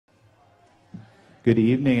Good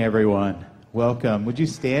evening, everyone. Welcome. Would you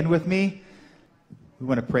stand with me? We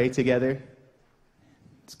want to pray together.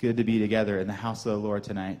 It's good to be together in the house of the Lord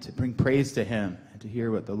tonight to bring praise to Him and to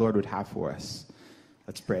hear what the Lord would have for us.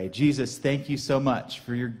 Let's pray. Jesus, thank you so much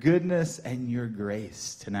for your goodness and your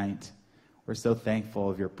grace tonight. We're so thankful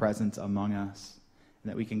of your presence among us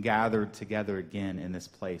and that we can gather together again in this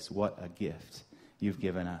place. What a gift you've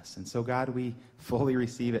given us. And so, God, we fully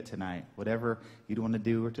receive it tonight. Whatever you'd want to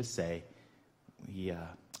do or to say,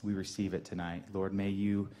 we receive it tonight. Lord, may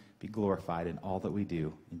you be glorified in all that we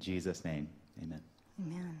do. In Jesus' name, amen.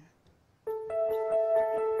 Amen.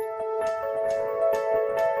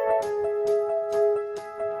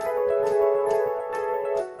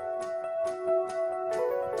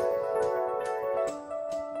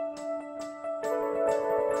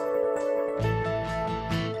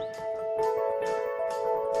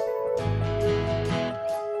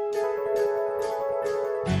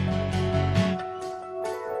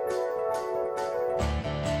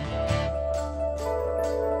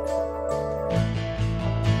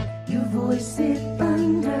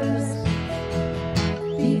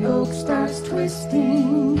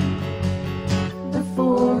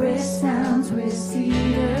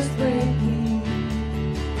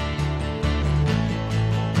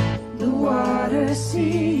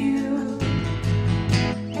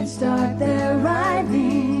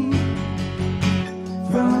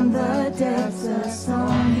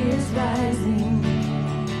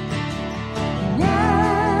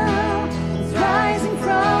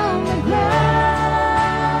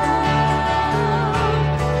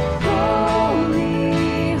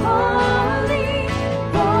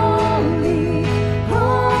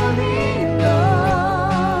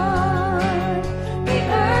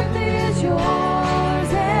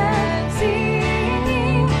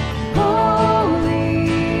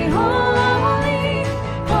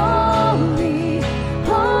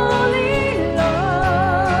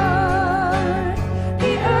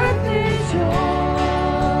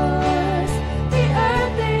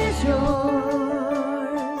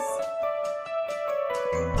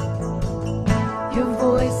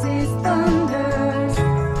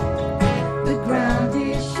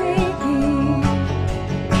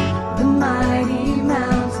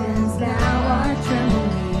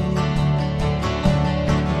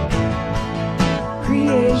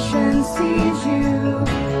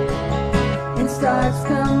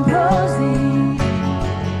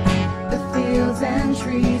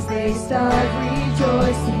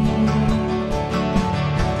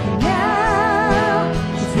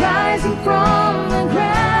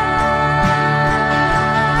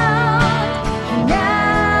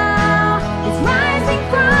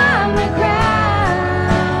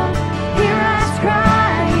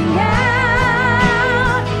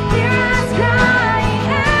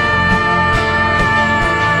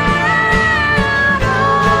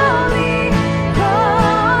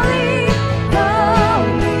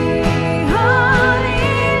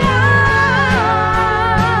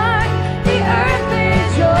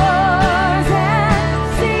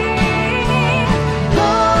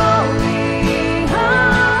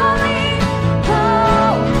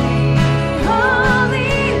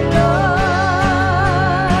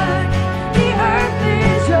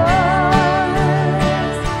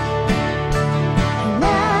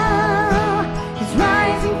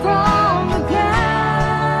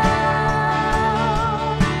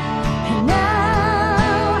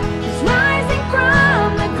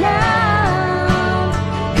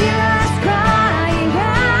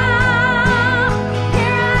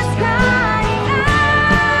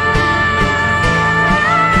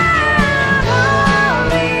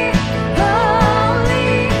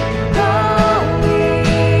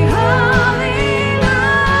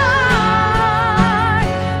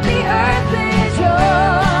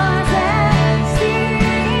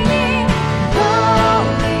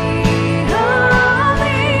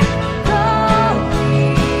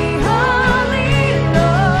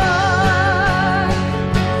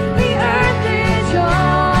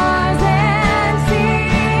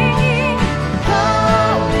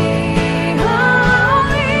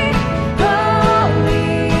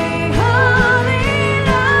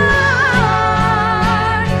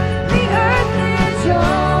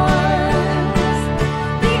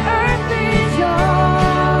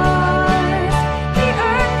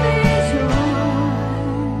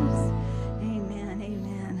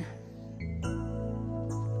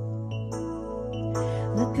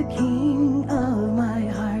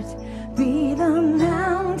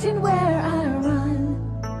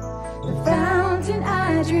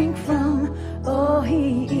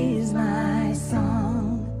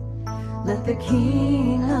 Let the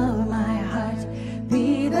King of my heart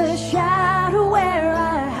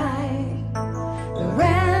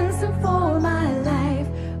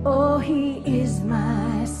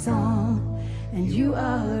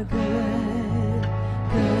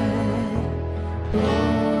You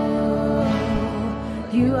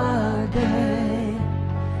are good,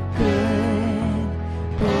 good.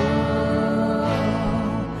 Oh,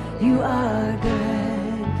 you are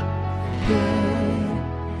good, good.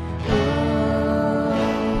 Oh,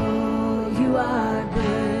 you are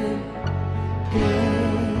good,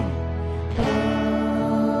 good.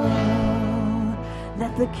 Oh,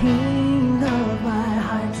 let the King of my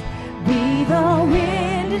heart be the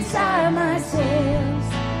wind inside my sails,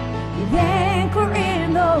 the anchor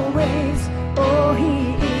in the waves. Oh,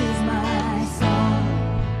 he is my song.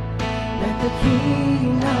 Let the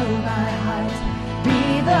King of my heart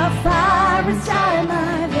be the fire inside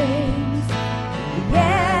my veins, the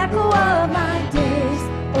echo of my days.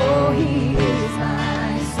 Oh, he is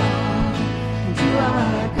my song. And you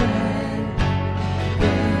are good,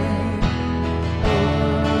 good. Oh,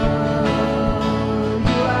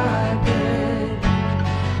 you are good,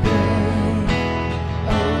 good.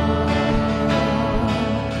 Oh,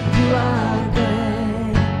 you are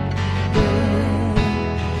good, good.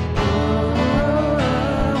 Oh,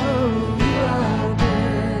 you are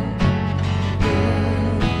good,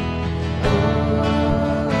 good.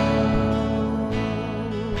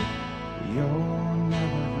 You're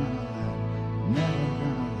never gonna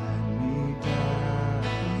let me down.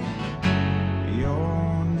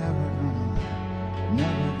 You're never gonna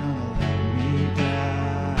let me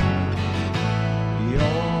down.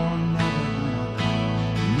 You're never gonna let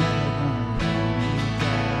me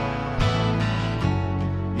down.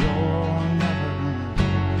 You're never gonna let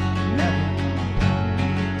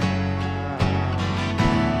me down.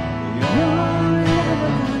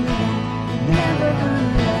 You're never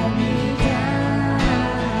gonna let me down.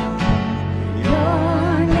 You're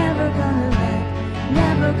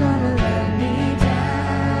never gonna let me down.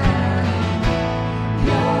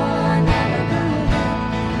 You're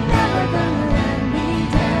never gonna let me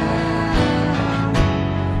down.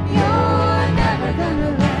 You're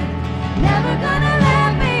never gonna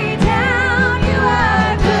let me down. You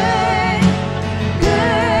are good,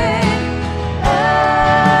 good. Oh,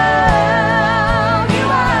 you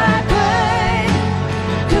are good,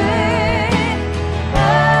 good. Oh,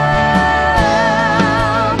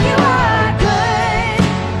 you are good,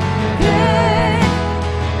 good.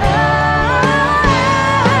 Oh,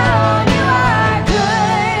 you are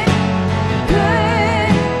good,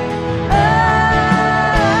 good. Oh,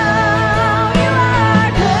 you are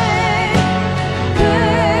good,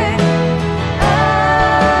 good. Oh,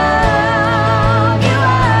 you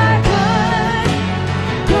are good,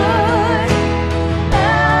 good.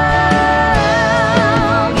 Oh,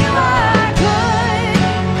 you are good,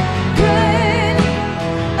 good.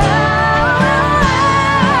 Oh,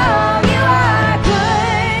 you are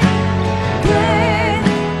good, good.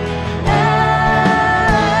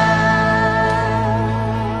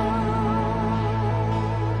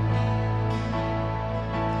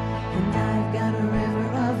 And I've got a river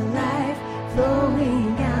of life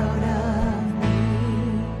flowing out of me.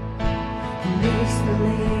 He makes the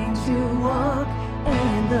lame to walk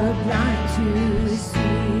and the blind to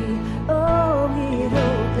see. Oh, it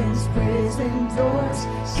opens prison doors,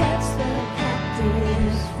 sets the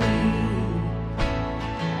captives free.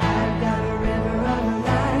 I've got a river of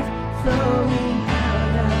life flowing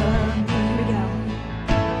out of me. Here we go.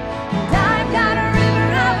 And I've got a river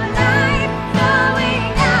of life flowing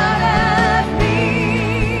out of me.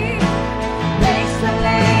 Makes the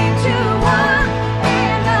lame to walk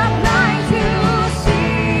and the blind to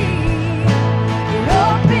see. It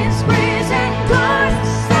opens prison doors,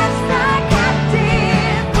 sets the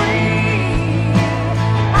captive free.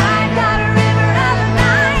 I've got a river of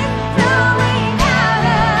life flowing out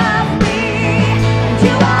of me. And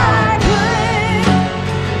you are good,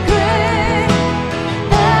 good.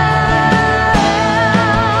 Oh,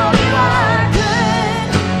 you are good,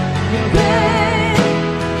 good.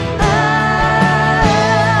 Oh,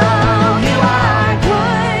 you are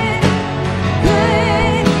good,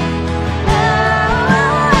 good. Oh,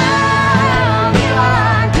 you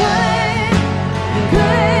are good,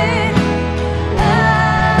 good. Oh,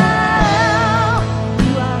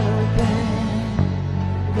 you are good,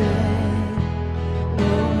 good.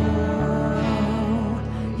 Oh,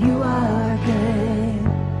 you are good,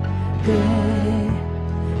 good.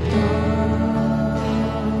 Oh,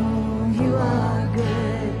 you are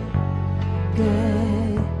good,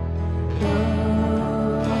 good. Oh,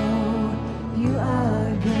 you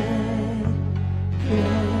are good,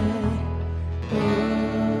 good. Oh.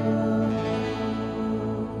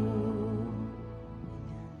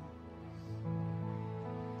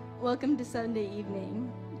 Welcome to Sunday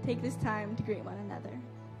evening. Take this time to greet one another.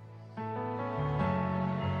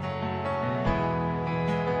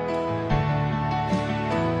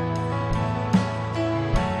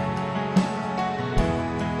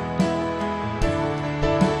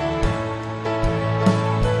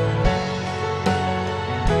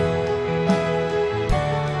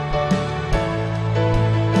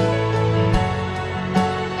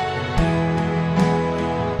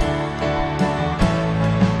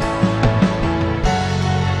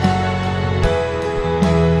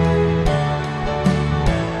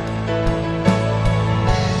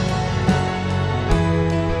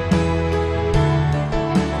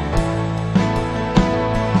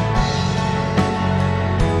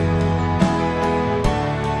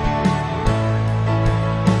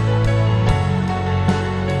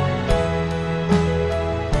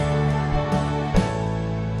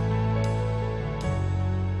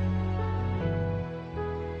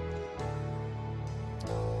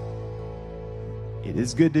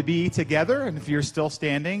 is good to be together, and if you're still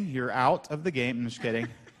standing, you're out of the game. I'm just kidding.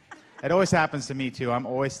 It always happens to me, too. I'm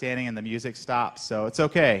always standing and the music stops, so it's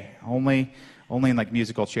okay. Only in, like,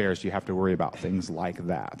 musical chairs do you have to worry about things like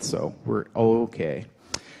that, so we're okay.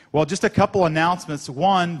 Well, just a couple announcements.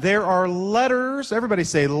 One, there are letters. Everybody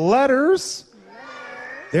say letters.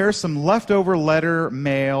 There's some leftover letter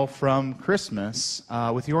mail from Christmas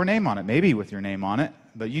with your name on it, maybe with your name on it,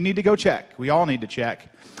 but you need to go check. We all need to check.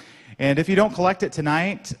 And if you don't collect it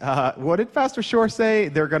tonight, what did Pastor Shore say?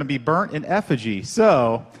 They're going to be burnt in effigy.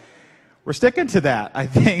 So we're sticking to that, I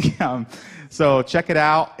think. So check it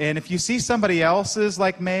out. And if you see somebody else's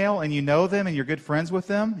like mail and you know them and you're good friends with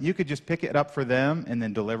them, you could just pick it up for them and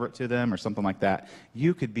then deliver it to them or something like that.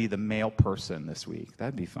 You could be the mail person this week.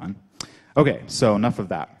 That'd be fun. Okay, so enough of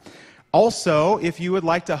that. Also, if you would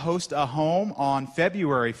like to host a home on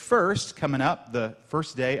February 1st, coming up, the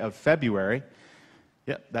first day of February,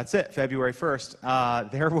 yep, that's it, February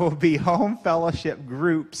 1st. There will be home fellowship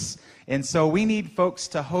groups, and so we need folks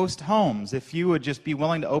to host homes. If you would just be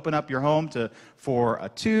willing to open up your home for a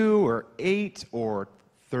 2 or 8 or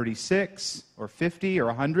 36 or 50 or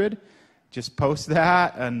 100, just post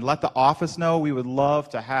that and let the office know. We would love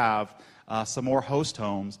to have some more host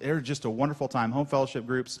homes. They're just a wonderful time. Home fellowship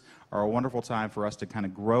groups are a wonderful time for us to kind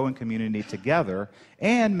of grow in community together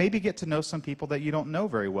and maybe get to know some people that you don't know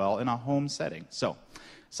very well in a home setting. So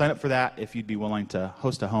sign up for that if you'd be willing to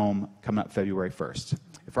host a home coming up February 1st.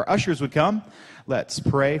 If our ushers would come, let's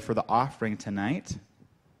pray for the offering tonight.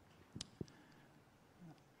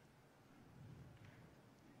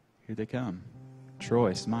 Here they come.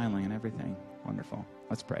 Troy smiling and everything. Wonderful.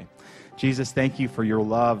 Let's pray. Jesus, thank you for your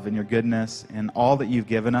love and your goodness and all that you've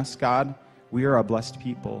given us, God. We are a blessed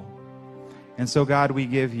people. And so, God, we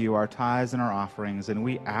give you our tithes and our offerings, and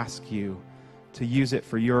we ask you to use it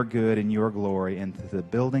for your good and your glory and to the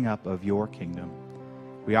building up of your kingdom.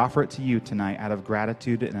 We offer it to you tonight out of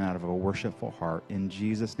gratitude and out of a worshipful heart. In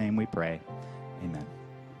Jesus' name we pray. Amen.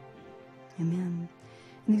 Amen.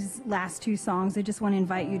 In these last two songs, I just want to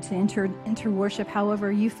invite you to enter worship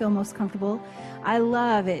however you feel most comfortable. I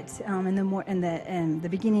love it. In the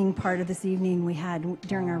beginning part of this evening we had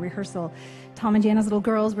during our rehearsal, Tom and Jana's little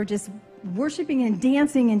girls were just worshiping and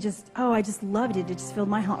dancing and I just loved it. It just filled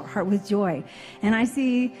my heart with joy. And I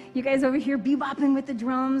see you guys over here bebopping with the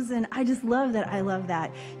drums, and I just love that. I love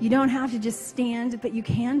that. You don't have to just stand, but you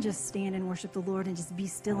can just stand and worship the Lord and just be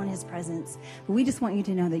still in his presence. But we just want you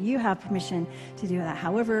to know that you have permission to do that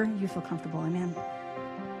however you feel comfortable. Amen. For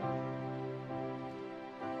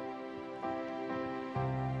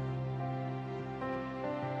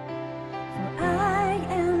I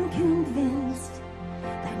am convinced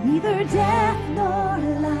that neither death nor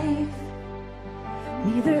life,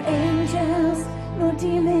 neither angels nor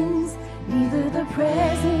demons, neither the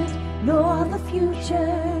present nor the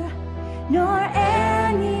future, nor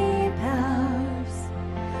any powers,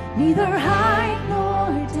 neither height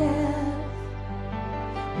nor depth,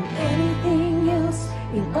 nor anything else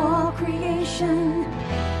in all creation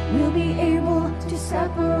will be able to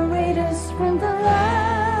separate us from the love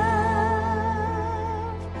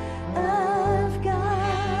of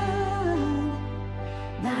God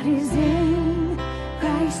that is in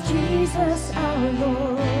Christ Jesus our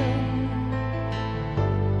Lord.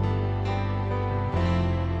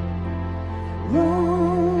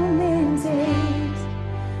 Romans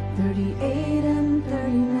 8:38 and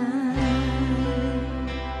 39.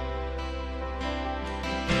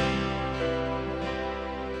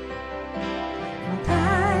 For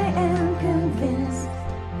I am convinced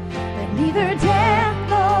that neither death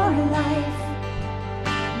nor life,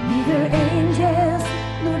 neither angels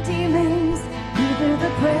nor demons, neither the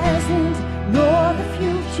present nor the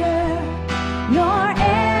future, nor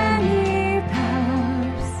any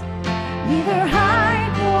powers, neither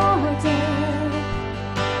height nor depth,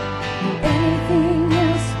 nor anything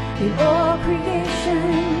else in all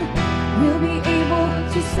creation will be able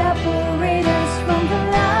to separate us from the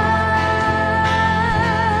love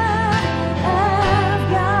of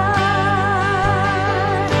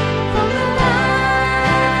God, from the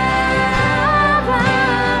love of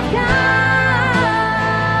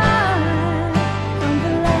God, from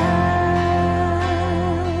the love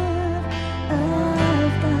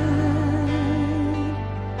of God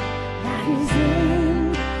that is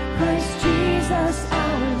in Christ Jesus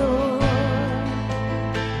our Lord.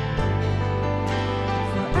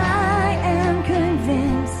 For I am convinced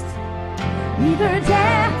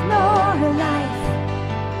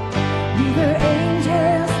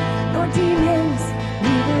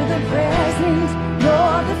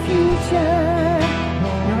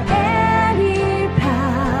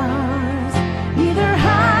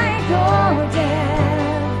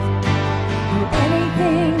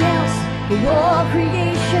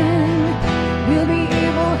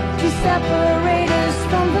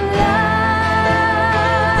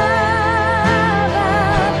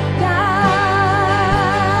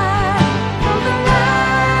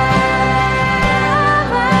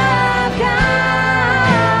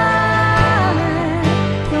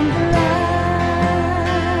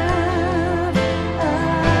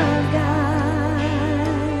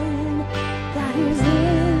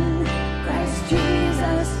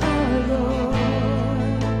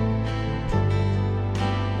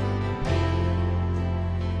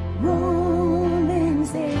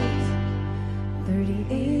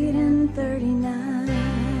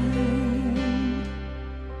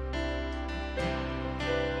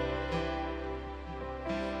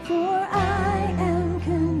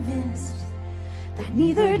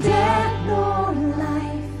neither death nor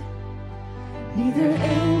life, neither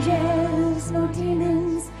angels nor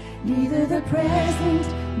demons, neither the present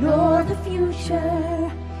nor the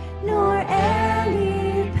future, nor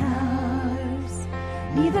any powers,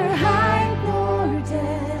 neither height nor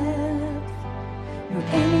depth, nor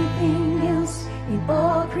anything else in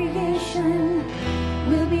all creation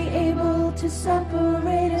will be able to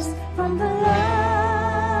separate us from the love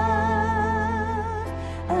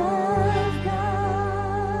of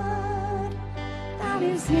God that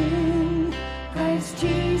is in Christ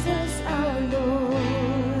Jesus our Lord.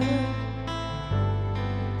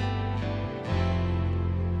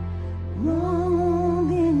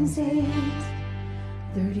 Romans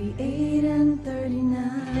 8:38 and 39.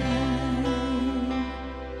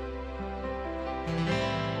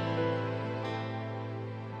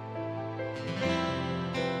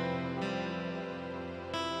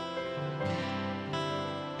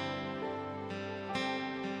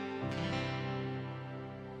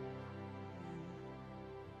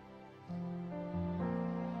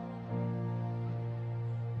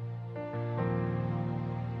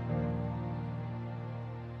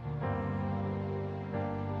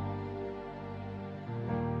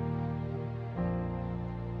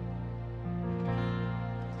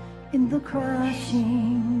 In the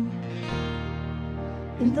crushing,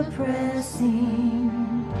 in the pressing,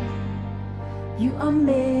 you are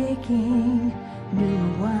making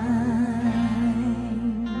new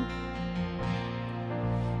wine.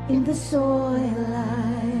 In the soil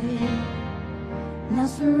I now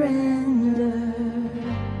surrender,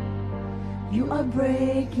 you are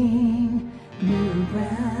breaking new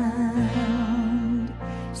ground.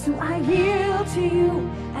 So I yield to you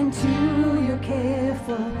and to your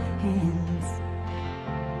careful hands.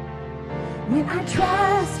 When I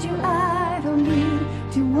trust you, I don't need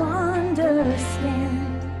to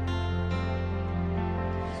understand.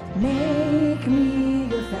 Make me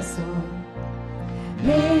your vessel,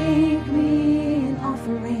 make me an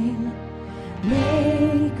offering,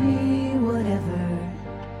 make me whatever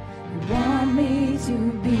you want me to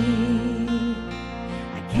be.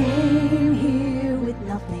 I came here with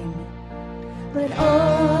nothing but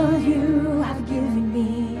all you have given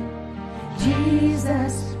me.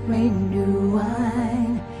 Jesus, bring new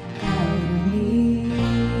wine out of me.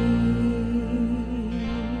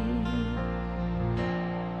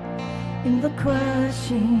 In the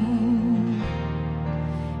crushing,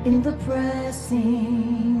 in the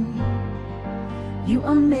pressing, you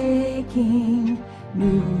are making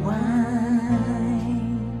new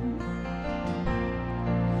wine.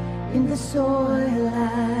 In the soil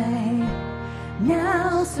I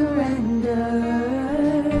now surrender,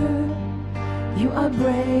 you are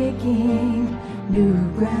breaking new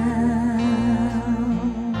ground.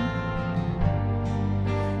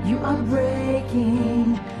 You are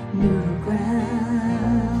breaking new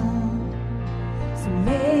ground. So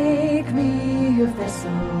make me your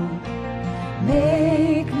vessel,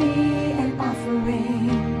 make me an offering,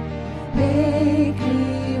 make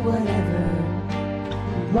me whatever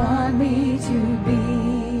you want me to be.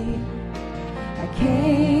 I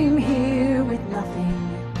came here with nothing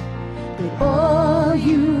but all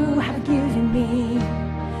you have given me.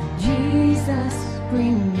 Jesus,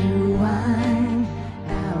 bring new wine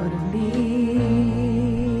out of me.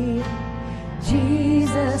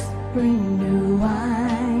 Jesus, bring new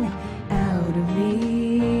wine out of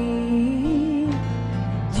me.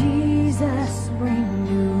 Jesus, bring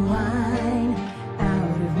new wine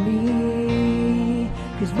out of me.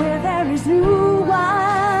 'Cause where there is new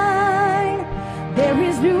wine, there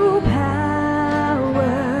is new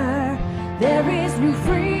power, there is new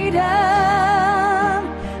freedom,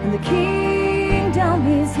 and the kingdom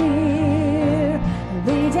is here. I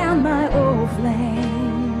lay down my old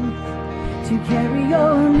flame to carry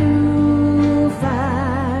your new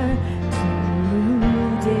fire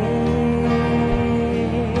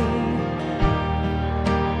today.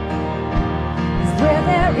 'Cause where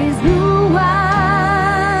there is new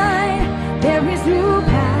wine, there is new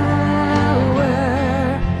power,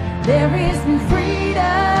 there is new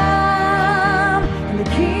freedom, and the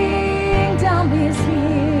kingdom is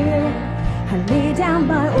here. I lay down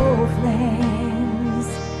my old flames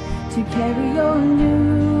to carry your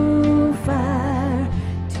new fire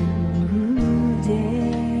today.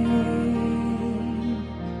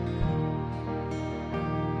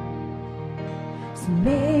 So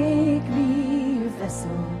make me your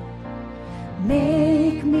vessel,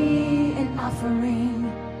 make me an offering,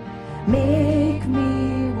 make me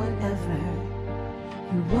whatever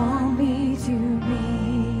you want me to be.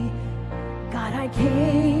 God, I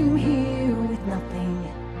came here with nothing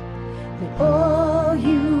but all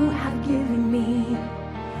you have given me.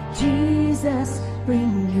 Jesus,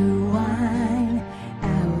 bring new wine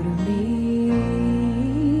out of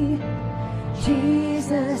me.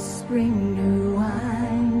 Jesus, bring new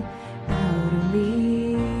wine out of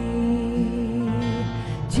me.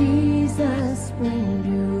 Jesus, bring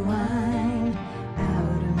new wine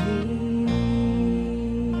out of me.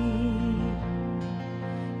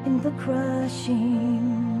 In the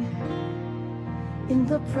crushing, in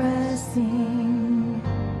the pressing,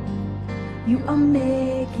 you are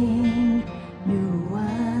making new wine.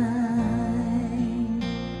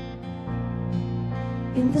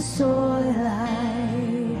 In the soil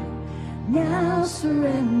I now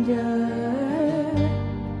surrender,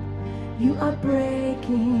 you are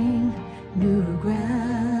breaking new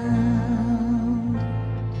ground.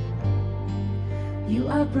 You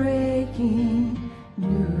are breaking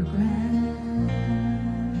new ground.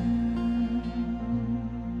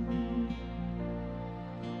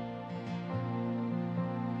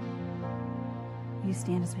 You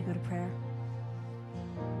stand as we go to prayer.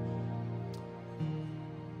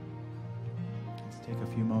 Let's take a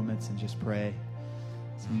few moments and just pray.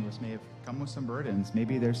 Some of us may have come with some burdens.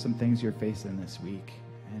 Maybe there's some things you're facing this week.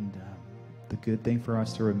 And the good thing for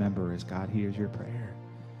us to remember is God hears your prayer.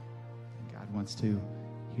 And God wants to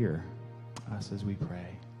hear us as we pray.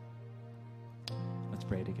 Let's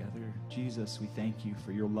pray together. Jesus, we thank you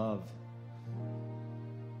for your love.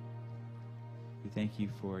 We thank you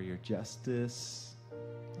for your justice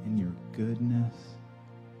and your goodness.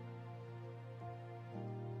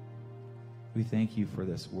 We thank you for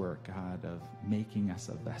this work, God, of making us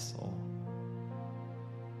a vessel,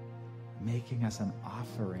 making us an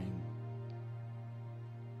offering.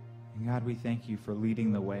 And God, we thank you for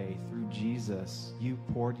leading the way. Through Jesus, you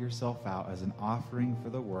poured yourself out as an offering for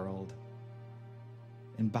the world.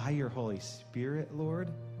 And by your Holy Spirit, Lord,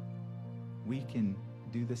 we can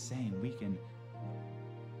do the same. We can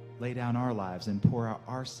lay down our lives and pour out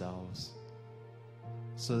ourselves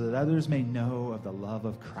so that others may know of the love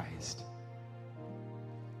of Christ.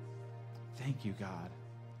 Thank you, God,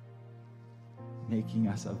 making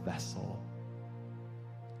us a vessel.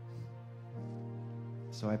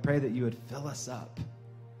 So I pray that you would fill us up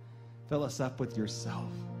with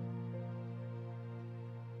yourself.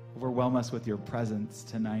 Overwhelm us with your presence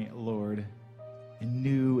tonight, Lord, in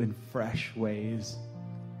new and fresh ways.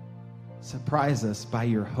 Surprise us by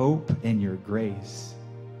your hope and your grace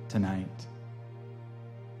tonight.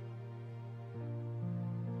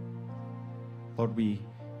 Lord, we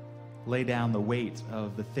lay down the weight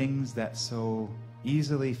of the things that so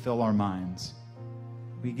easily fill our minds.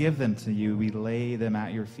 We give them to you. We lay them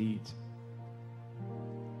at your feet.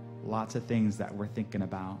 Lots of things that we're thinking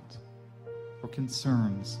about, or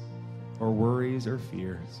concerns, or worries, or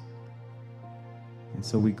fears. And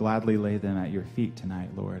so we gladly lay them at your feet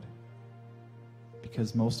tonight, Lord.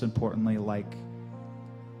 Because most importantly, like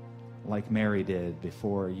Mary did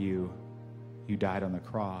before you died on the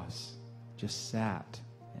cross, just sat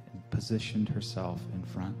and positioned herself in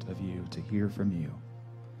front of you to hear from you.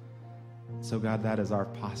 So God, that is our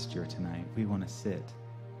posture tonight. We want to sit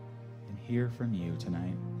and hear from you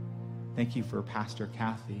tonight. Thank you for Pastor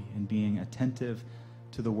Kathy and being attentive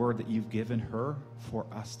to the word that you've given her for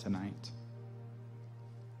us tonight.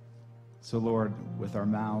 So Lord, with our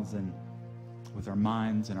mouths and with our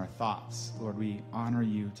minds and our thoughts, Lord, we honor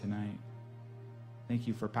you tonight. Thank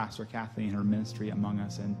you for Pastor Kathy and her ministry among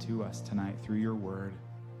us and to us tonight through your word.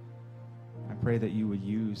 I pray that you would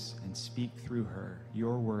use and speak through her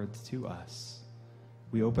your words to us.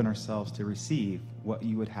 We open ourselves to receive what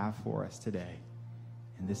you would have for us today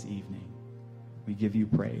and this evening. We give you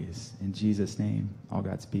praise. In Jesus' name, all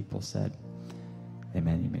God's people said,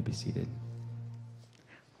 amen. You may be seated.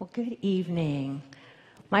 Well, good evening.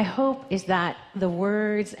 My hope is that the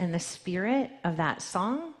words and the spirit of that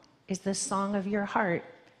song is the song of your heart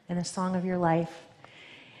and the song of your life.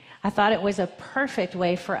 I thought it was a perfect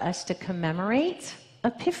way for us to commemorate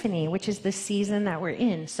Epiphany, which is the season that we're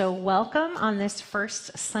in. So welcome on this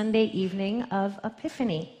first Sunday evening of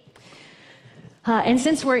Epiphany. And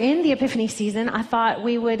since we're in the Epiphany season, I thought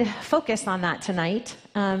we would focus on that tonight.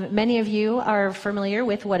 Many of you are familiar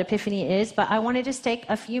with what Epiphany is, but I want to just take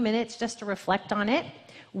a few minutes just to reflect on it.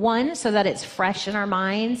 One, so that it's fresh in our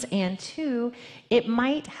minds, and two, it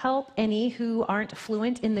might help any who aren't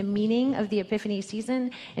fluent in the meaning of the Epiphany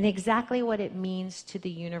season and exactly what it means to the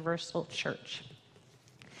universal church.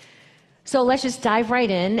 So let's just dive right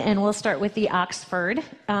in, and we'll start with the Oxford.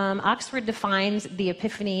 Oxford defines the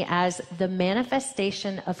Epiphany as the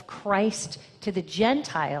manifestation of Christ to the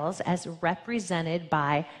Gentiles as represented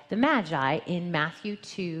by the Magi in Matthew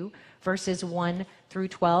 2, verses 1 through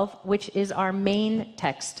 12, which is our main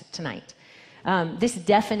text tonight. This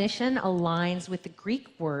definition aligns with the Greek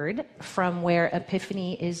word from where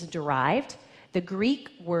epiphany is derived. The Greek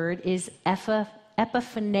word is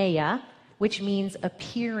epiphaneia, which means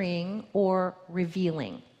appearing or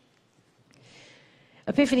revealing.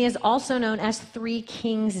 Epiphany is also known as Three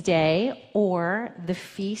Kings Day or the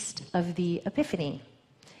Feast of the Epiphany.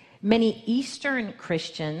 Many Eastern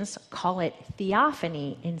Christians call it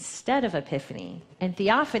theophany instead of epiphany, and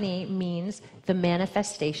theophany means the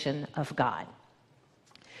manifestation of God.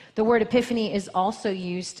 The word epiphany is also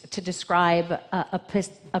used to describe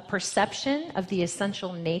a perception of the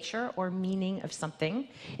essential nature or meaning of something.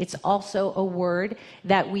 It's also a word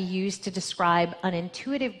that we use to describe an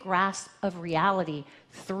intuitive grasp of reality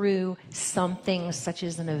through something such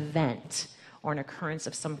as an event or an occurrence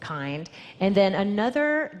of some kind. And then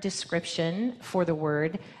another description for the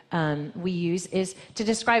word we use is to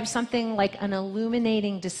describe something like an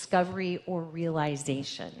illuminating discovery or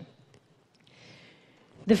realization.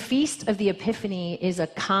 The Feast of the Epiphany is a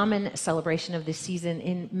common celebration of the season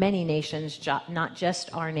in many nations, not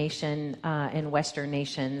just our nation and Western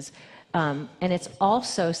nations. And it's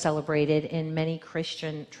also celebrated in many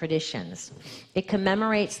Christian traditions. It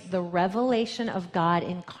commemorates the revelation of God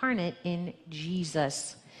incarnate in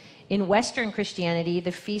Jesus. In Western Christianity,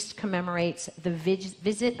 the feast commemorates the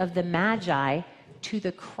visit of the Magi to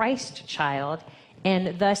the Christ child,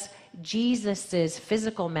 and thus Jesus'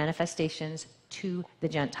 physical manifestations to the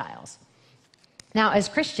Gentiles. Now, as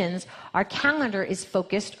Christians, our calendar is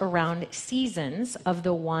focused around seasons of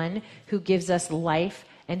the one who gives us life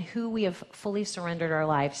and who we have fully surrendered our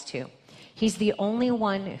lives to. He's the only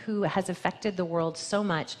one who has affected the world so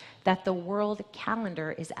much that the world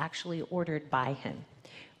calendar is actually ordered by him.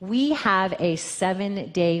 We have a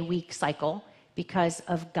 7-day week cycle because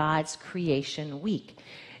of God's creation week.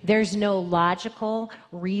 There's no logical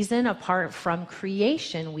reason apart from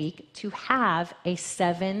creation week to have a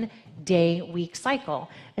 7-day week cycle,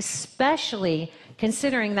 especially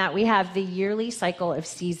considering that we have the yearly cycle of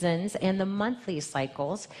seasons and the monthly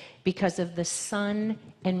cycles because of the sun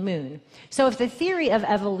and moon. So if the theory of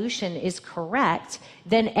evolution is correct,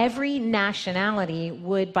 then every nationality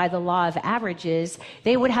would, by the law of averages,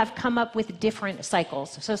 they would have come up with different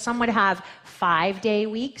cycles. So some would have 5-day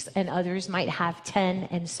weeks and others might have 10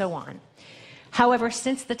 and so on. However,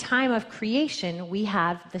 since the time of creation, we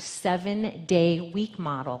have the 7-day week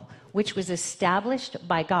model, which was established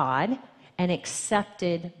by God and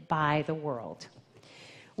accepted by the world.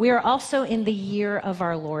 We are also in the year of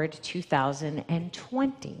our Lord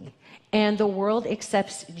 2020, and the world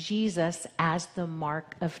accepts Jesus as the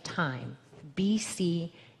mark of time,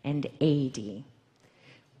 BC and AD.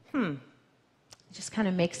 It just kind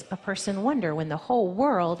of makes a person wonder when the whole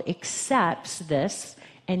world accepts this,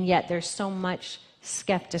 and yet there's so much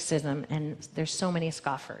skepticism and there's so many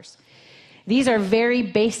scoffers. These are very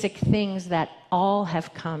basic things that all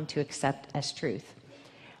have come to accept as truth.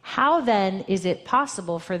 How then is it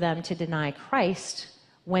possible for them to deny Christ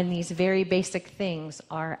when these very basic things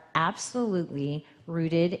are absolutely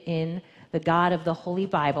rooted in the God of the Holy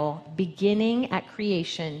Bible, beginning at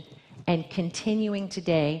creation and continuing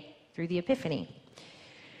today through the Epiphany?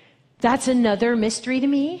 That's another mystery to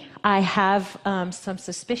me. I have some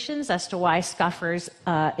suspicions as to why scoffers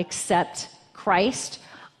accept Christ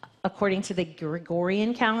according to the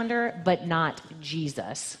Gregorian calendar, but not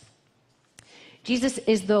Jesus. Jesus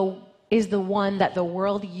is the one that the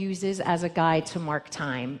world uses as a guide to mark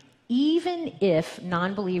time, even if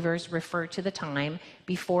non-believers refer to the time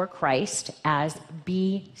before Christ as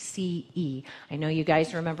BCE. I know you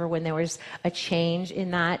guys remember when there was a change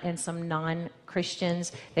in that, and some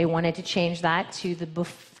non-Christians, they wanted to change that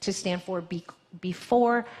to stand for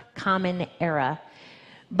before Common Era.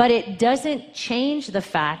 But it doesn't change the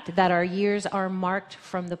fact that our years are marked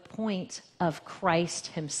from the point of Christ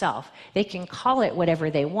himself. They can call it whatever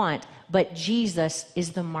they want, but Jesus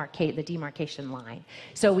is the demarcation line.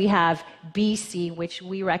 So we have BC, which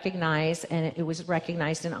we recognize, and it was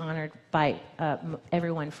recognized and honored by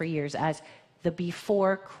everyone for years as the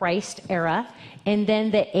before Christ era, and then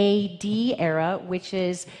the AD era, which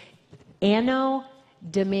is Anno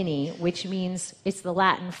Domini, which means it's the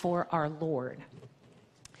Latin for our Lord.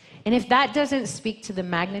 And if that doesn't speak to the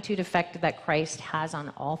magnitude effect that Christ has on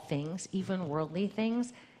all things, even worldly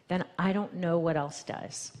things, then I don't know what else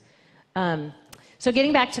does. So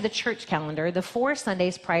getting back to the church calendar, the 4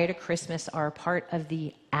 Sundays prior to Christmas are a part of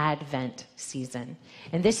the Advent season.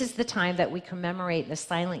 And this is the time that we commemorate the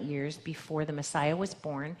silent years before the Messiah was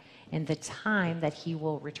born and the time that he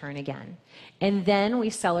will return again. And then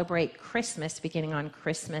we celebrate Christmas beginning on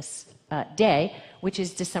Christmas Day, which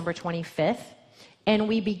is December 25th. And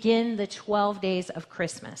we begin the 12 days of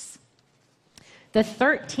Christmas. The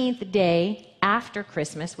 13th day after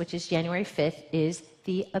Christmas, which is January 5th, is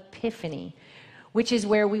the Epiphany, which is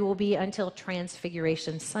where we will be until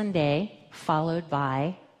Transfiguration Sunday, followed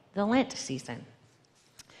by the Lent season.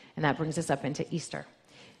 And that brings us up into Easter.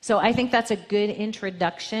 So I think that's a good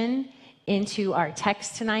introduction into our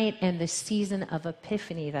text tonight and the season of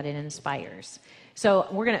Epiphany that it inspires. So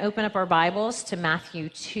we're going to open up our Bibles to Matthew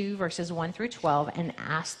 2, verses 1 through 12, and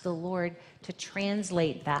ask the Lord to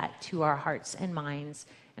translate that to our hearts and minds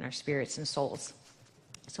and our spirits and souls.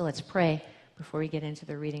 So let's pray before we get into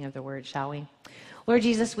the reading of the word, shall we? Lord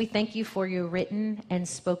Jesus, we thank you for your written and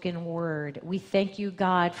spoken word. We thank you,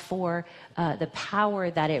 God, for the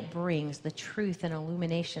power that it brings, the truth and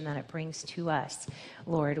illumination that it brings to us.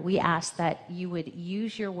 Lord, we ask that you would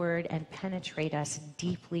use your word and penetrate us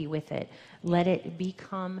deeply with it. Let it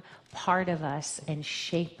become part of us and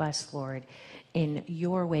shape us, Lord, in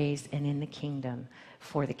your ways and in the kingdom.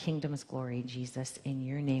 For the kingdom's glory, Jesus, in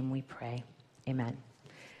your name we pray. Amen.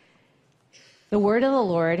 The word of the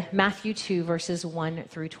Lord, Matthew 2, verses 1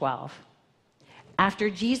 through 12. After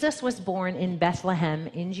Jesus was born in Bethlehem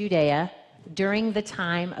in Judea, during the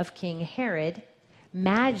time of King Herod,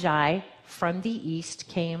 Magi from the east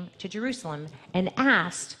came to Jerusalem and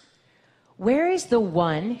asked, "Where is the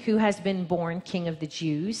one who has been born King of the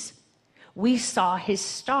Jews? We saw his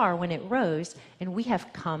star when it rose, and we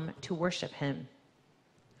have come to worship him."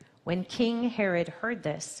 When King Herod heard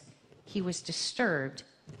this, he was disturbed,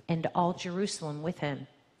 and all Jerusalem with him.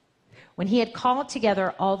 When he had called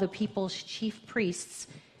together all the people's chief priests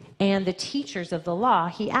and the teachers of the law,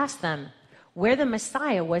 he asked them where the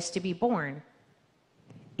Messiah was to be born.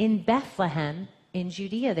 "In Bethlehem in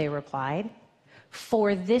Judea," they replied,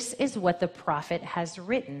 "for this is what the prophet has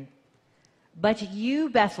written. But you,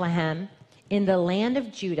 Bethlehem, in the land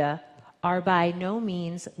of Judah, are by no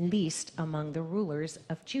means least among the rulers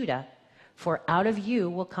of Judah, for out of you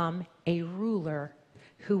will come a ruler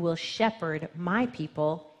who will shepherd my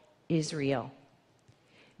people, Israel."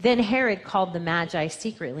 Then Herod called the Magi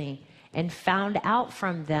secretly and found out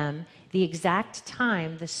from them the exact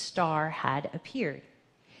time the star had appeared.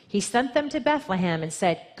 He sent them to Bethlehem and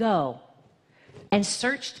said, "Go and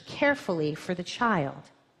search carefully for the child.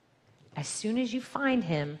 As soon as you find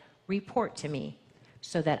him, report to me,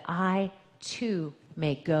 so that I too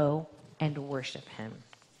may go and worship him."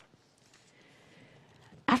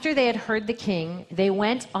 After they had heard the king, they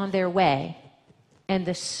went on their way, and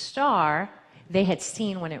the star they had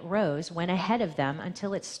seen when it rose went ahead of them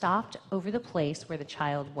until it stopped over the place where the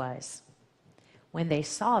child was. When they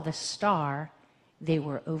saw the star, they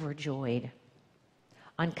were overjoyed.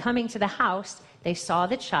 On coming to the house, they saw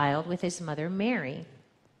the child with his mother Mary,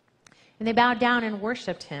 and they bowed down and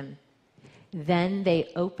worshiped him. Then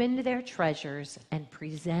they opened their treasures and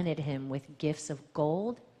presented him with gifts of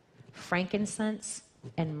gold, frankincense,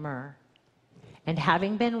 and myrrh. And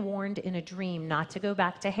having been warned in a dream not to go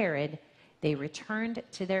back to Herod, they returned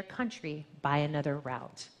to their country by another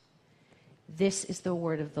route. This is the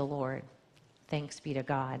word of the Lord. Thanks be to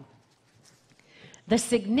God. The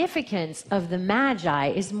significance of the Magi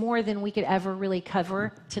is more than we could ever really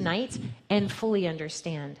cover tonight and fully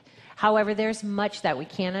understand. However, there's much that we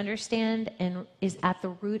can understand and is at the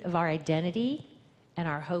root of our identity and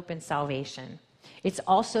our hope and salvation. It's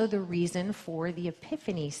also the reason for the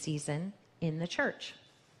Epiphany season in the church.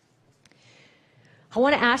 I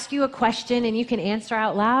want to ask you a question, and you can answer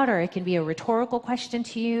out loud, or it can be a rhetorical question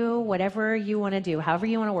to you, whatever you want to do, however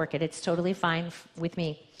you want to work it. It's totally fine with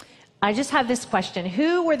me. I just have this question.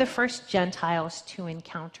 Who were the first Gentiles to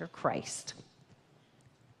encounter Christ?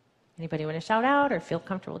 Anybody want to shout out or feel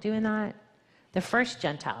comfortable doing that? The first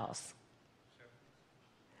Gentiles.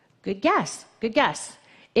 Good guess. Good guess.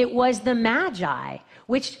 It was the Magi,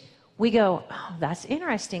 which we go, oh, that's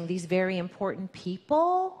interesting. These very important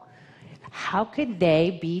people, how could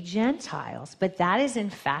they be Gentiles? But that is in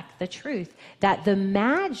fact the truth, that the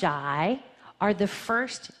Magi are the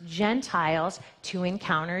first Gentiles to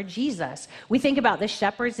encounter Jesus. We think about the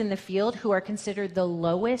shepherds in the field who are considered the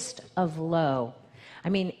lowest of low. I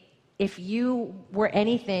mean, if you were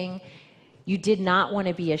anything, you did not want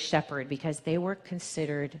to be a shepherd because they were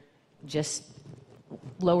considered just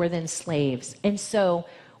lower than slaves. And so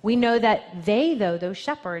we know that those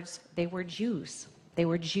shepherds, they were Jews. They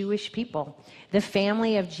were Jewish people. The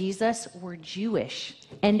family of Jesus were Jewish.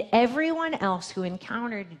 And everyone else who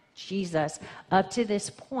encountered Jesus up to this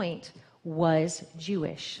point was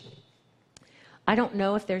Jewish. I don't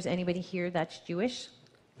know if there's anybody here that's Jewish.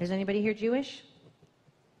 Is anybody here Jewish?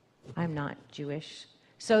 I'm not Jewish.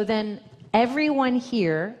 So then everyone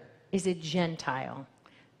here is a Gentile.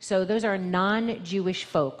 So those are non-Jewish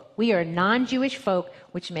folk. We are non-Jewish folk,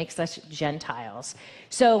 which makes us Gentiles.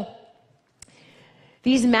 So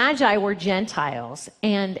these magi were Gentiles,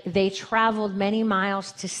 and they traveled many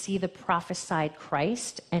miles to see the prophesied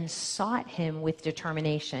Christ and sought him with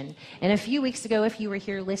determination. And a few weeks ago, if you were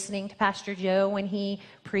here listening to Pastor Joe when he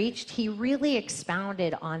preached, he really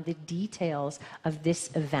expounded on the details of this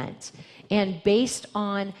event. And based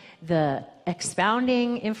on the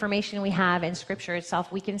expounding information we have in Scripture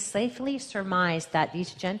itself, we can safely surmise that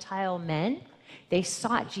these Gentile men, they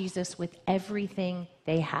sought Jesus with everything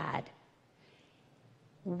they had.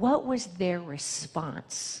 What was their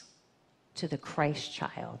response to the Christ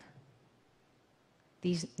child?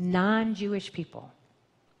 These non-Jewish people.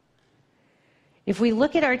 If we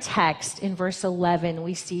look at our text in verse 11,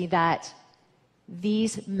 we see that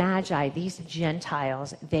these magi, these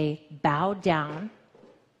Gentiles, they bowed down,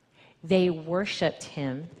 they worshiped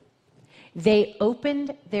him, they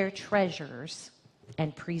opened their treasures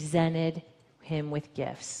and presented him with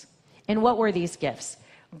gifts. And what were these gifts?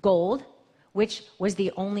 Gold, which was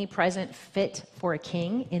the only present fit for a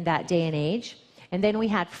king in that day and age. And then we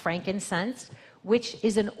had frankincense, which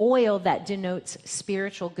is an oil that denotes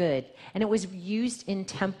spiritual good. And it was used in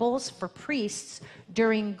temples for priests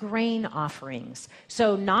during grain offerings.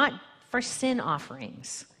 So not for sin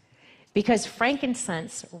offerings, because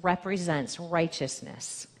frankincense represents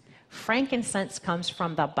righteousness. Frankincense comes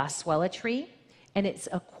from the boswellia tree, and it's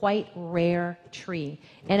a quite rare tree.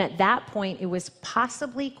 And at that point, it was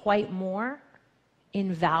possibly quite more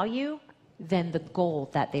in value than the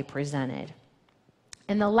gold that they presented.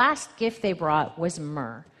 And the last gift they brought was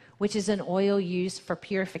myrrh, which is an oil used for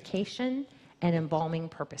purification and embalming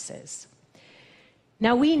purposes.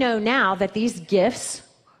 Now, we know now that these gifts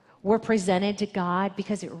were presented to God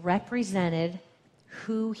because it represented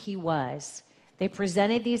who he was. They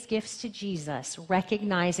presented these gifts to Jesus,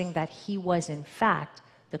 recognizing that he was, in fact,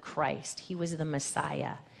 the Christ. He was the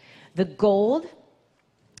Messiah. The gold,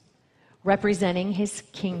 representing his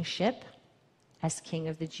kingship as King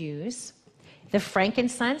of the Jews. The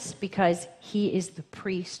frankincense, because he is the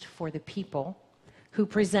priest for the people who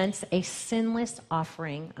presents a sinless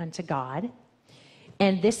offering unto God.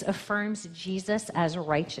 And this affirms Jesus as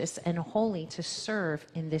righteous and holy to serve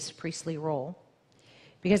in this priestly role,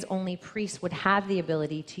 because only priests would have the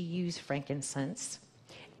ability to use frankincense,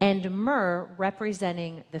 and myrrh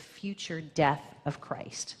representing the future death of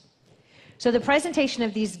Christ. So the presentation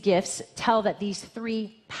of these gifts tell that these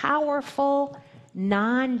three powerful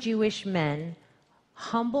non-Jewish men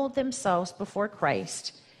humbled themselves before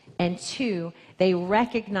Christ, and two, they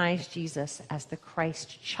recognized Jesus as the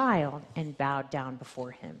Christ child and bowed down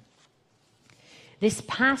before him. This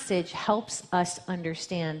passage helps us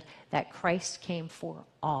understand that Christ came for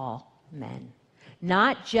all men,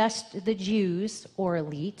 not just the Jews or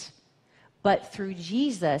elite, but through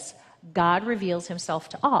Jesus, God reveals himself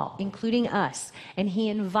to all, including us, and he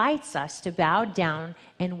invites us to bow down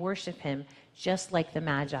and worship him just like the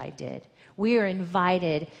Magi did. We are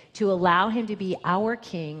invited to allow him to be our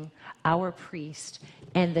king, our priest,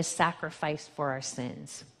 and the sacrifice for our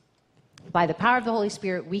sins. By the power of the Holy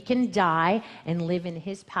Spirit, we can die and live in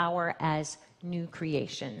his power as new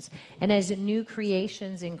creations. And as new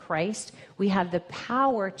creations in Christ, we have the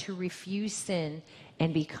power to refuse sin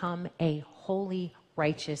and become a holy,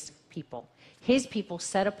 righteous people. His people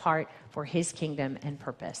set apart for his kingdom and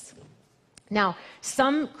purpose. Now,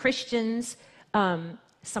 some Christian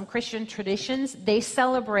traditions, they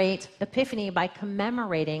celebrate Epiphany by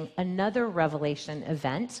commemorating another revelation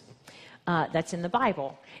event that's in the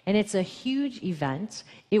Bible. And it's a huge event.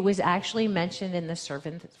 It was actually mentioned in the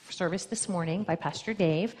service this morning by Pastor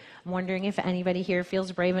Dave. I'm wondering if anybody here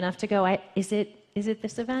feels brave enough to go. Is it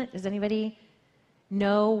this event? Does anybody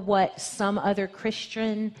know what some other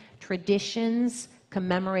Christian traditions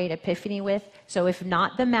commemorate Epiphany with? So if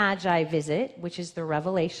not the Magi visit, which is the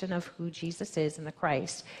revelation of who Jesus is and the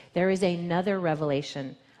Christ, there is another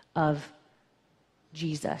revelation of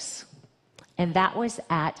Jesus. And that was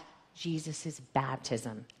at Jesus'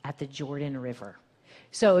 baptism at the Jordan River.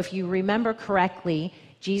 So if you remember correctly,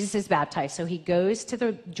 Jesus is baptized. So he goes to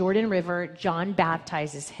the Jordan River, John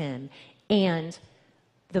baptizes him, and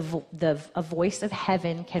a voice of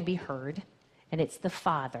heaven can be heard, and it's the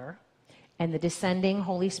Father. And the descending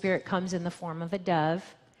Holy Spirit comes in the form of a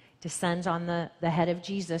dove, descends on the head of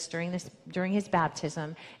Jesus during his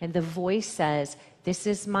baptism, and the voice says, "This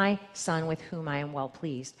is my Son with whom I am well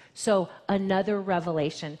pleased." So another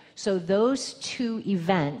revelation. So those two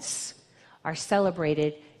events are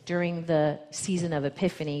celebrated during the season of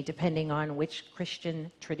Epiphany, depending on which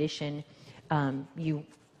Christian tradition you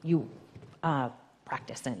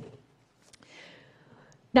practice in.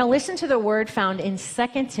 Now listen to the word found in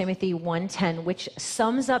 2 Timothy 1:10, which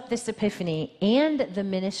sums up this epiphany and the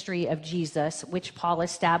ministry of Jesus, which Paul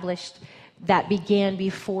established, that began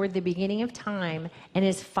before the beginning of time and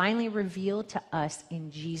is finally revealed to us in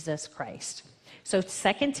Jesus Christ. So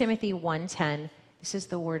 2 Timothy 1:10, this is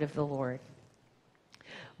the word of the Lord.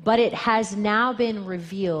 But it has now been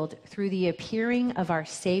revealed through the appearing of our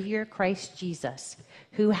Savior Christ Jesus,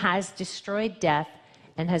 who has destroyed death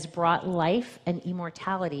and has brought life and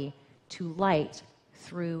immortality to light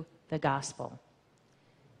through the gospel.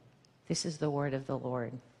 This is the word of the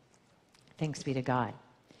Lord. Thanks be to God.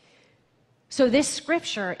 So this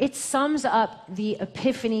scripture, it sums up the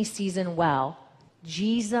Epiphany season well.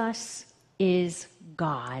 Jesus is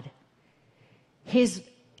God.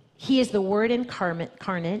 He is the Word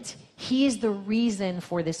incarnate. He is the reason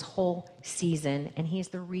for this whole season, and he is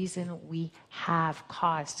the reason we have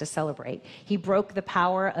cause to celebrate. He broke the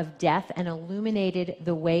power of death and illuminated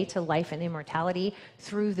the way to life and immortality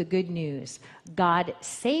through the good news. God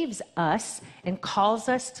saves us and calls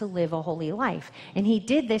us to live a holy life, and he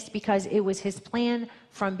did this because it was his plan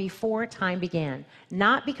from before time began,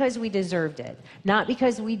 not because we deserved it, not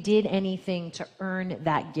because we did anything to earn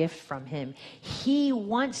that gift from him. He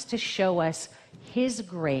wants to show us his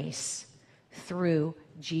grace through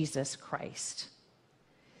Jesus Christ.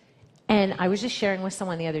 And I was just sharing with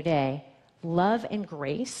someone the other day, love and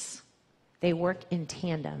grace, they work in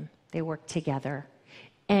tandem. They work together.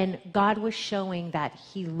 And God was showing that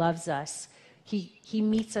he loves us. He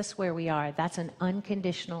meets us where we are. That's an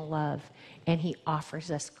unconditional love. And he offers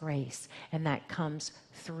us grace. And that comes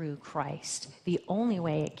through Christ. The only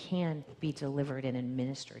way it can be delivered and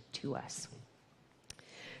administered to us.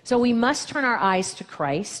 So we must turn our eyes to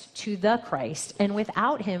Christ, to the Christ, and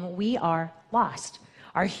without him, we are lost.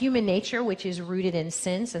 Our human nature, which is rooted in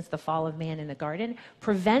sin since the fall of man in the garden,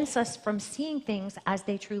 prevents us from seeing things as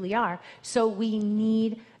they truly are. So we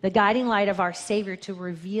need the guiding light of our Savior to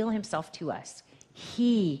reveal himself to us.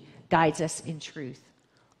 He guides us in truth.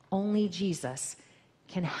 Only Jesus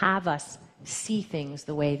can have us see things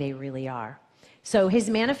the way they really are. So his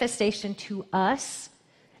manifestation to us,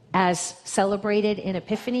 as celebrated in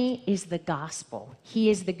Epiphany, is the gospel. He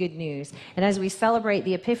is the good news. And as we celebrate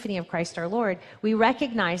the Epiphany of Christ our Lord, we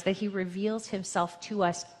recognize that he reveals himself to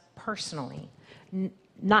us personally,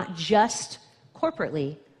 not just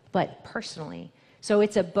corporately, but personally. So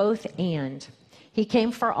it's a both and. He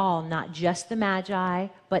came for all, not just the Magi,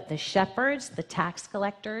 but the shepherds, the tax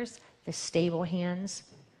collectors, the stable hands,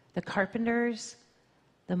 the carpenters,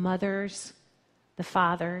 the mothers, the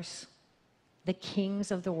fathers, the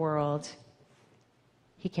kings of the world.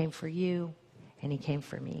 He came for you, and he came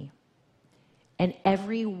for me. And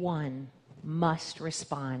everyone must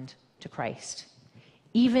respond to Christ.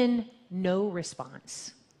 Even no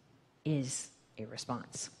response is a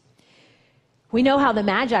response. We know how the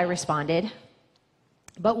Magi responded,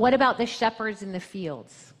 but what about the shepherds in the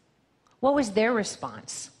fields? What was their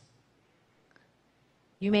response?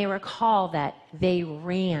 You may recall that they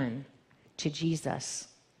ran to Jesus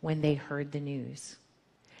when they heard the news.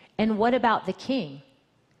 And what about the king?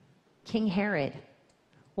 King Herod.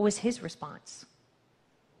 What was his response?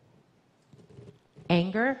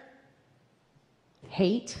 Anger?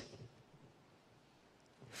 Hate?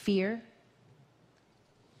 Fear?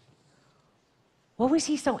 What was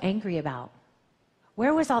he so angry about?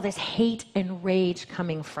 Where was all this hate and rage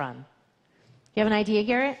coming from? You have an idea,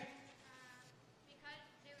 Garrett? Because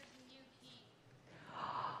there was a new king.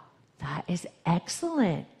 That is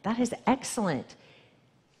excellent. That is excellent.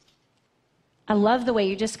 I love the way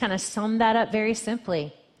you just kind of summed that up very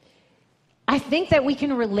simply. I think that we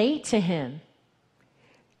can relate to him.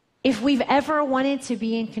 If we've ever wanted to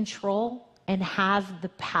be in control and have the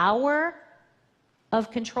power of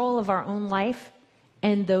control of our own life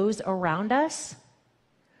and those around us,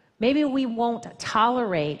 maybe we won't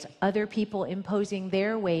tolerate other people imposing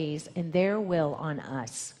their ways and their will on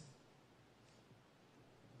us.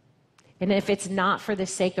 And if it's not for the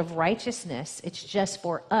sake of righteousness, it's just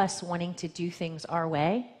for us wanting to do things our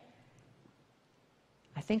way,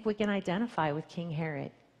 I think we can identify with King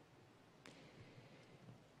Herod.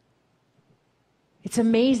 It's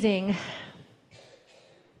amazing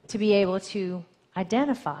to be able to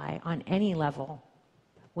identify on any level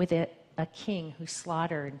with a king who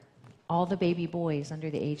slaughtered all the baby boys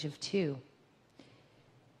under the age of 2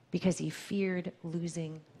 because he feared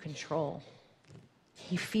losing control.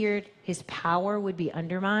 He feared his power would be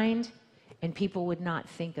undermined and people would not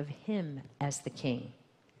think of him as the king.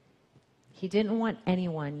 He didn't want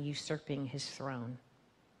anyone usurping his throne.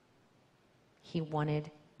 He wanted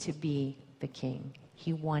to be the king.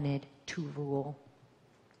 He wanted to rule.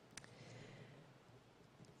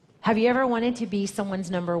 Have you ever wanted to be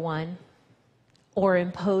someone's number one or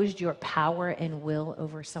imposed your power and will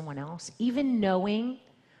over someone else, even knowing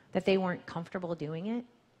that they weren't comfortable doing it?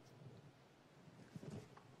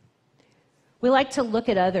 We like to look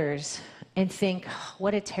at others and think, "Oh,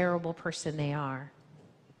 what a terrible person they are."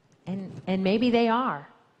 And maybe they are.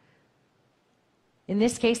 In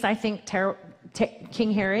this case, I think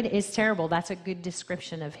King Herod is terrible. That's a good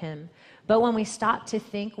description of him. But when we stop to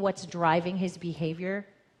think what's driving his behavior,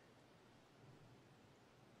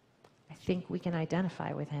 I think we can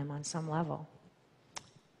identify with him on some level.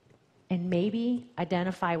 And maybe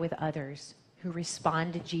identify with others who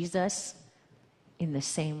respond to Jesus in the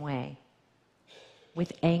same way,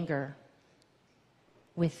 with anger,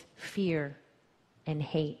 with fear and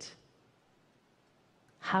hate.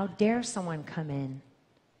 How dare someone come in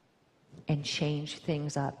and change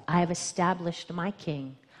things up? I have established my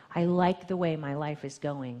king. I like the way my life is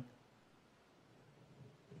going.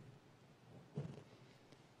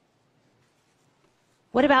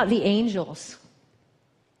 What about the angels?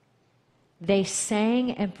 They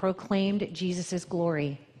sang and proclaimed Jesus'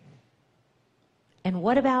 glory. And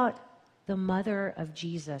what about the mother of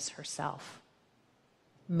Jesus herself,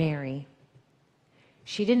 Mary?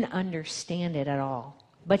 She didn't understand it at all,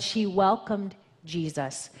 but she welcomed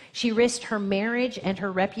Jesus. She risked her marriage and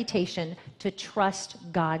her reputation to trust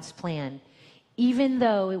God's plan, even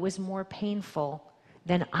though it was more painful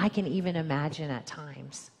than I can even imagine at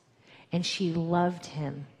times. And she loved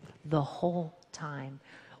him the whole time.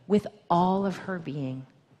 With all of her being,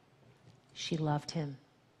 she loved him.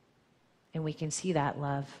 And we can see that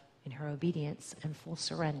love in her obedience and full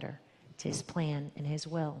surrender to his plan and his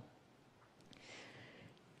will.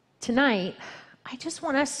 Tonight, I just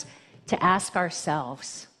want us to ask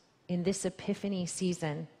ourselves in this Epiphany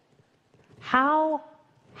season, how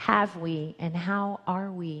have we and how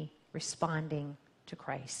are we responding to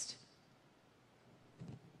Christ?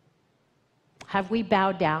 Have we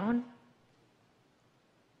bowed down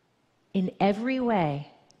in every way?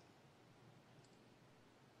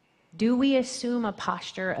 Do we assume a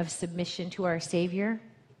posture of submission to our Savior?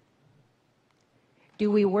 Do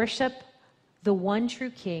we worship the one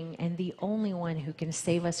true King and the only one who can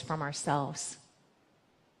save us from ourselves?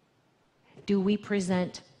 Do we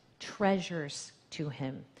present treasures to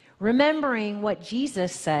him? Remembering what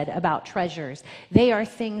Jesus said about treasures. They are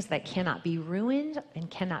things that cannot be ruined and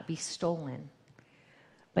cannot be stolen.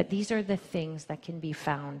 But these are the things that can be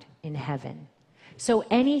found in heaven. So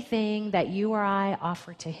anything that you or I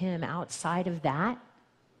offer to him outside of that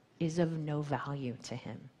is of no value to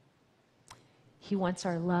him. He wants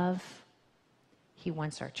our love, he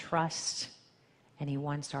wants our trust, and he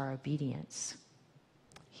wants our obedience.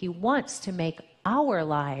 He wants to make our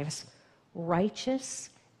lives righteous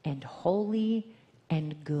and holy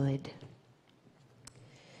and good.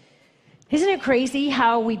 Isn't it crazy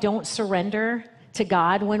how we don't surrender to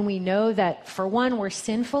God when we know that, for one, we're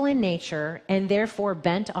sinful in nature and therefore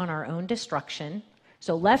bent on our own destruction?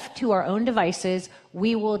 So left to our own devices,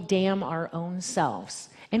 we will damn our own selves.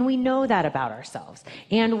 And we know that about ourselves.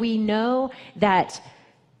 And we know that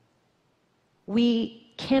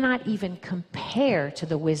we cannot even compare to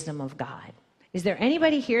the wisdom of God. Is there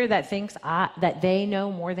anybody here that thinks that they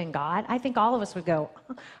know more than God? I think all of us would go,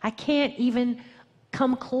 I can't even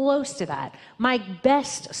come close to that. My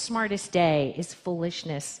best, smartest day is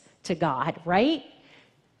foolishness to God, right?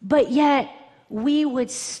 But yet, we would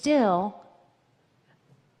still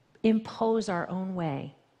impose our own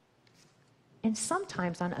way. And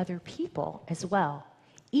sometimes on other people as well,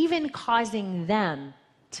 even causing them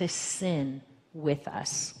to sin with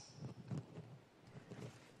us.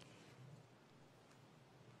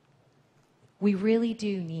 We really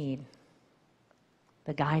do need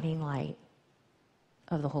the guiding light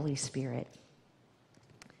of the Holy Spirit.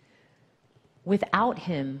 Without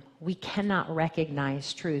him, we cannot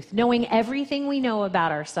recognize truth. Knowing everything we know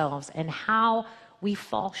about ourselves and how we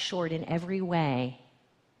fall short in every way,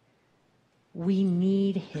 we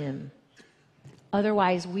need him.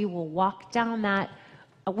 Otherwise, we will walk down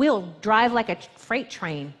we'll drive like a freight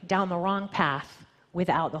train down the wrong path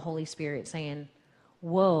without the Holy Spirit saying,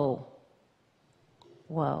 whoa,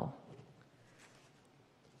 whoa.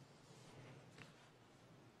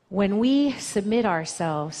 When we submit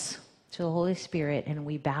ourselves to the Holy Spirit and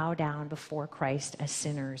we bow down before Christ as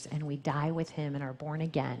sinners and we die with him and are born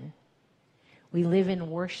again, we live in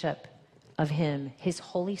worship of him. His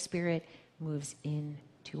Holy Spirit moves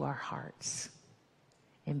into our hearts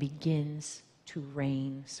and begins to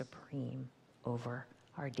reign supreme over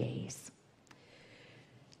our days.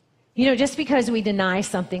 You know, just because we deny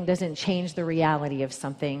something doesn't change the reality of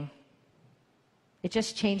something. It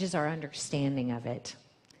just changes our understanding of it.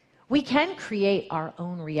 We can create our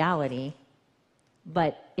own reality,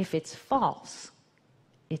 but if it's false,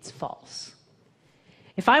 it's false.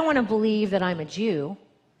 If I want to believe that I'm a Jew,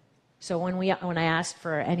 so when I asked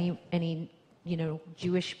for any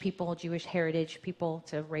Jewish people, Jewish heritage people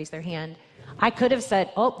to raise their hand, I could have said,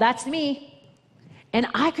 "Oh, that's me," and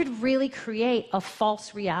I could really create a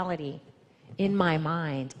false reality in my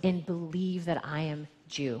mind and believe that I am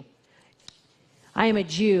Jew. I am a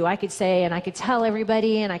Jew. I could say, and I could tell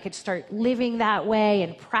everybody, and I could start living that way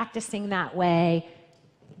and practicing that way,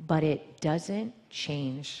 but it doesn't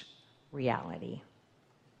change reality.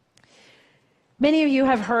 Many of you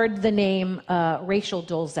have heard the name Rachel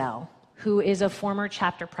Dolezal, who is a former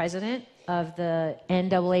chapter president of the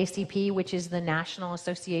NAACP, which is the National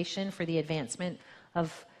Association for the Advancement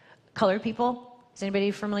of Colored People. Is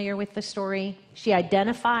anybody familiar with the story? She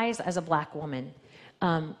identifies as a black woman,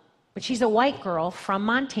 but she's a white girl from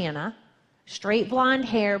Montana, straight blonde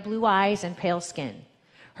hair, blue eyes, and pale skin.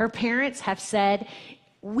 Her parents have said,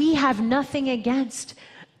 "We have nothing against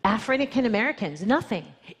African Americans, nothing.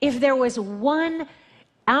 If there was 1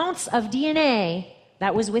 ounce of DNA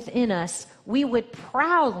that was within us, we would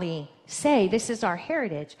proudly say this is our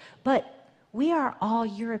heritage, but we are all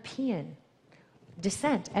European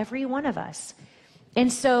descent, every one of us."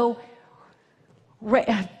 And so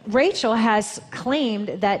Rachel has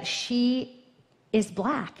claimed that she is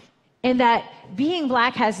black and that being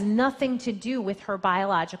black has nothing to do with her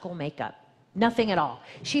biological makeup. Nothing at all.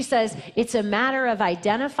 She says it's a matter of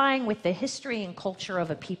identifying with the history and culture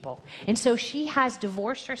of a people. And so she has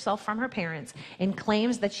divorced herself from her parents and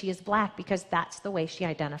claims that she is black because that's the way she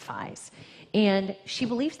identifies. And she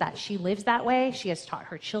believes that. She lives that way. She has taught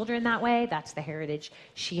her children that way. That's the heritage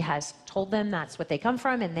she has told them. That's what they come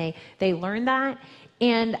from, and they learn that.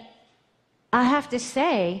 And I have to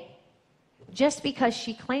say, just because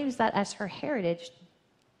she claims that as her heritage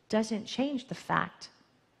doesn't change the fact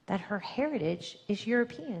that her heritage is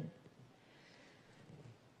European.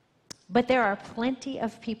 But there are plenty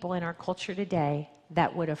of people in our culture today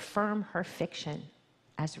that would affirm her fiction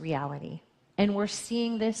as reality. And we're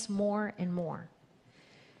seeing this more and more.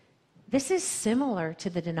 This is similar to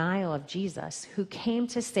the denial of Jesus, who came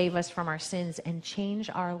to save us from our sins and change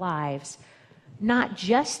our lives, not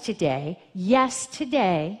just today, yes,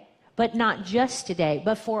 today, but not just today,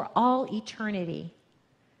 but for all eternity.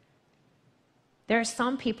 There are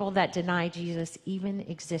some people that deny Jesus even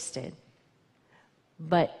existed,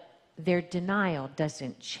 but their denial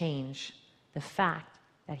doesn't change the fact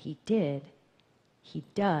that he did, he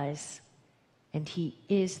does, and he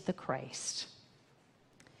is the Christ.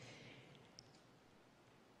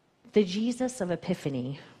 The Jesus of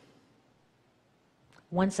Epiphany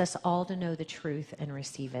wants us all to know the truth and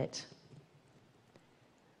receive it.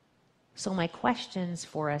 So my questions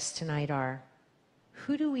for us tonight are,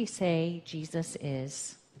 who do we say Jesus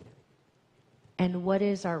is, and what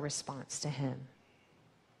is our response to him?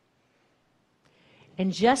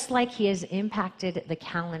 And just like he has impacted the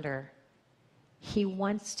calendar, he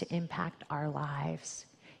wants to impact our lives.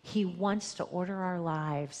 He wants to order our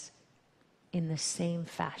lives in the same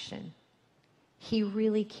fashion. He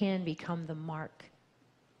really can become the mark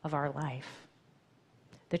of our life,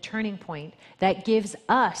 the turning point that gives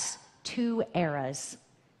us 2 eras,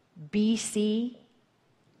 BC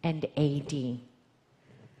and AD.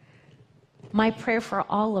 My prayer for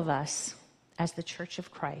all of us as the Church of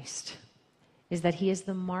Christ is that he is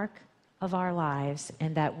the mark of our lives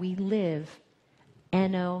and that we live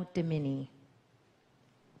Anno Domini.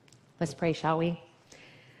 Let's pray, shall we?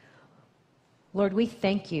 Lord, we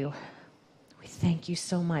thank you. We thank you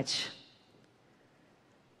so much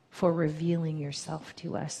for revealing yourself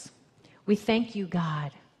to us. We thank you,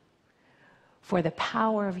 God, for the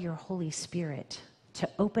power of your Holy Spirit to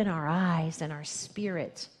open our eyes and our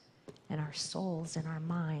spirit and our souls and our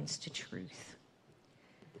minds to truth.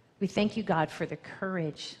 We thank you, God, for the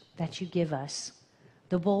courage that you give us,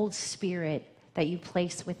 the bold spirit that you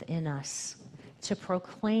place within us to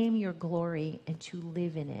proclaim your glory and to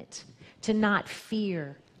live in it, to not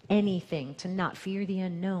fear anything, to not fear the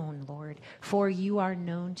unknown, Lord, for you are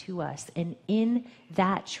known to us. And in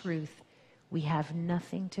that truth, we have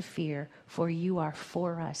nothing to fear, for you are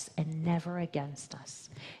for us and never against us.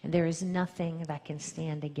 And there is nothing that can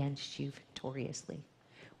stand against you victoriously.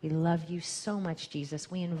 We love you so much,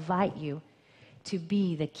 Jesus. We invite you to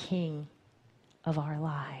be the King of our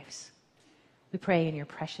lives. We pray in your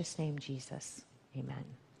precious name, Jesus. Amen.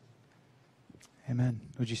 Amen.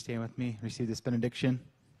 Would you stand with me? Receive this benediction.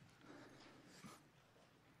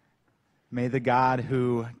 May the God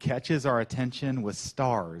who catches our attention with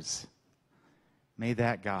stars, may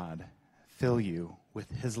that God fill you with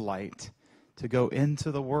his light to go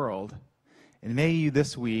into the world. And may you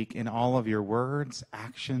this week, in all of your words,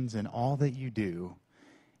 actions, and all that you do,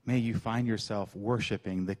 may you find yourself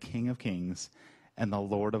worshiping the King of Kings and the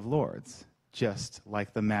Lord of Lords, just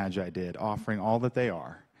like the Magi did, offering all that they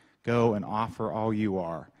are. Go and offer all you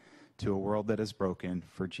are to a world that is broken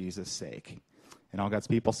for Jesus' sake. And all God's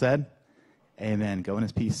people said, amen. Go in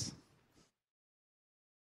his peace.